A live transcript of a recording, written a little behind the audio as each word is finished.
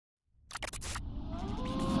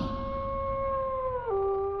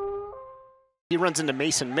He runs into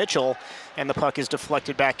Mason Mitchell, and the puck is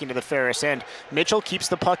deflected back into the Ferris end. Mitchell keeps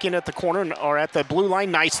the puck in at the corner, or at the blue line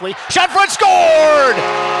nicely. Shot front, scored!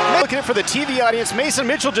 Looking at it for the TV audience, Mason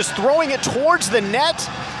Mitchell just throwing it towards the net.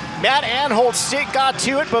 Matt Anholt's stick got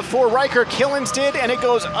to it before Riker Killens did, and it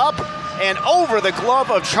goes up and over the glove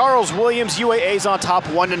of Charles Williams. UAA's on top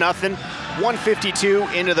 1-0, 1:52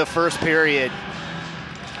 into the first period.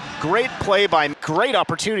 Great play by, great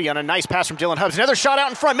opportunity on a nice pass from Dylan Hubbs. Another shot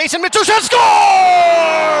out in front. Mason Mitchell shot,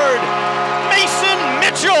 scored! Mason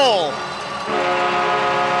Mitchell!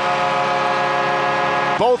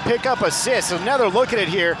 Both pick up assists. Another look at it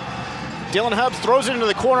here. Dylan Hubbs throws it into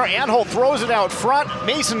the corner. Anholt throws it out front.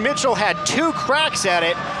 Mason Mitchell had 2 cracks at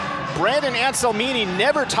it. Brandon Anselmini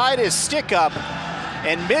never tied his stick up.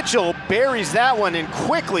 And Mitchell buries that one in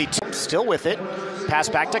quickly. Still with it. Pass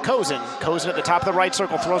back to Kozin. Kozin at the top of the right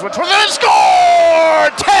circle, throws one towards it, and score!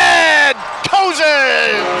 Ted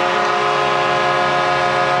Kozin!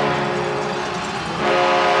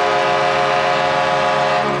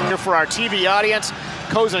 Here for our TV audience,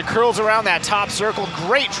 Kozin curls around that top circle.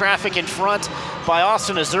 Great traffic in front by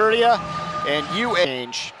Austin Azurdia, and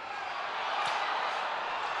change.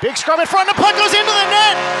 Big scrum in front, and the puck goes into the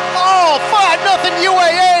net! Oh, 5-0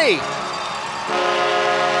 UAA!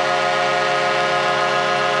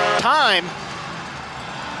 Time.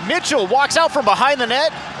 Mitchell walks out from behind the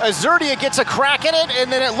net. Azurdia gets a crack in it,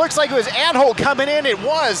 and then it looks like it was Anholt coming in. It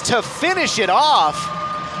was to finish it off.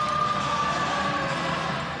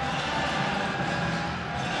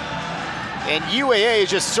 And UAA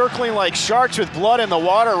is just circling like sharks with blood in the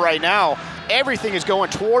water right now. Everything is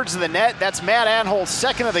going towards the net. That's Matt Anholt's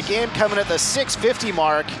second of the game, coming at the 6:50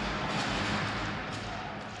 mark.